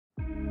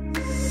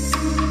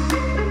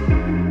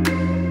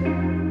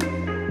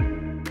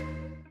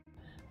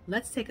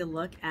let's take a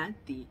look at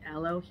the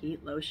Aloe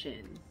Heat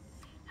Lotion.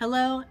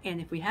 Hello, and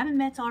if we haven't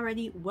met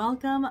already,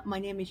 welcome. My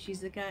name is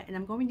Shizuka, and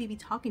I'm going to be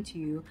talking to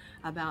you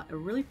about a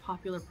really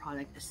popular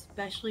product,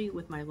 especially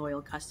with my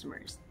loyal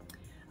customers.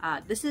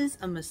 This is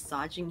a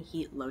massaging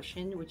heat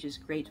lotion, which is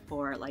great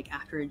for like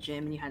after a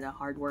gym and you had a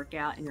hard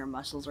workout and your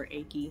muscles are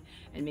achy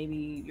and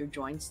maybe your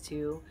joints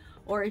too.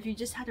 Or if you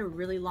just had a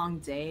really long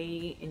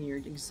day and you're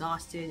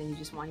exhausted and you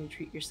just want to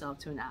treat yourself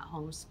to an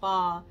at-home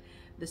spa,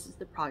 this is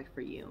the product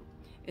for you.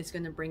 It's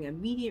going to bring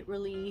immediate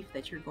relief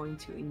that you're going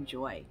to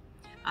enjoy.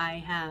 I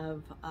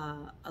have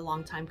a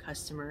longtime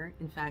customer.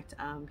 In fact,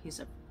 he's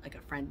like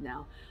a friend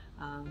now.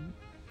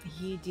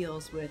 He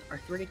deals with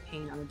arthritic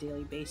pain on a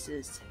daily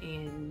basis,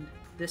 and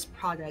this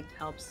product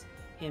helps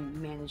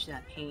him manage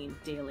that pain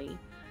daily.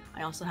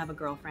 I also have a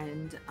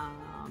girlfriend.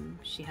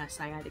 She has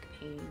sciatic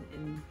pain,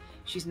 and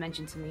she's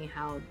mentioned to me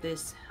how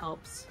this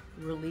helps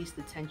release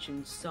the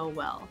tension so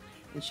well,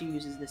 and she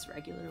uses this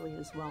regularly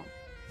as well.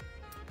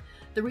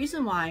 The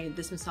reason why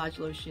this massage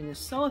lotion is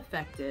so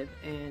effective,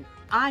 and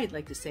I'd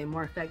like to say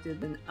more effective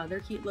than other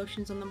heat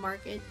lotions on the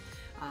market,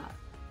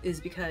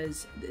 is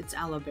because it's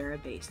aloe vera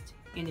based.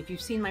 And if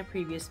you've seen my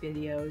previous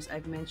videos,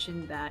 I've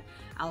mentioned that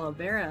aloe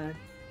vera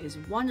is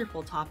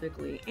wonderful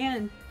topically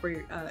and for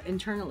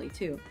internally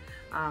too.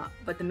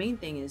 But the main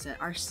thing is that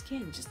our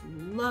skin just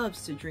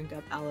loves to drink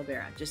up aloe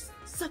vera, just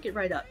suck it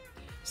right up.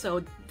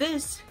 So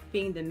this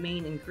being the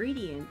main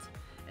ingredient,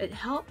 it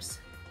helps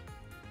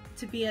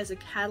to be as a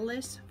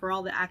catalyst for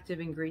all the active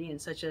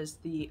ingredients such as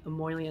the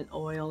emollient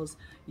oils,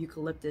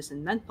 eucalyptus,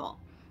 and menthol.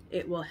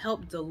 It will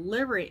help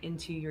deliver it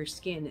into your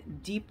skin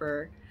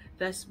deeper,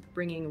 thus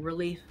bringing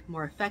relief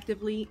more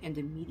effectively and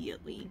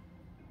immediately.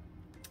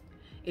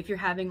 If you're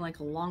having like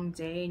a long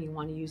day and you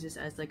want to use this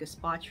as like a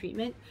spa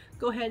treatment,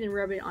 go ahead and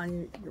rub it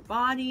on your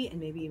body and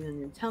maybe even on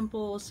your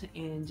temples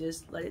and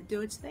just let it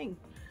do its thing.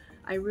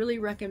 I really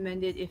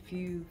recommend it if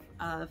you've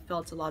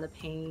felt a lot of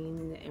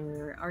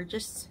pain or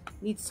just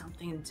need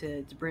something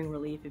to bring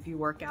relief. If you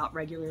work out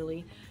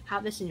regularly,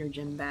 have this in your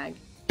gym bag.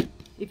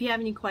 If you have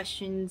any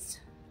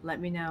questions,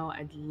 let me know.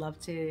 I'd love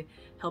to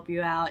help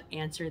you out,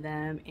 answer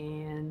them,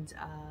 and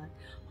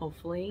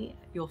hopefully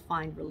you'll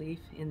find relief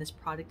in this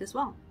product as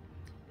well.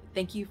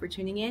 Thank you for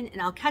tuning in,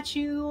 and I'll catch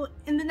you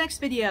in the next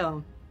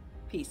video.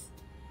 Peace.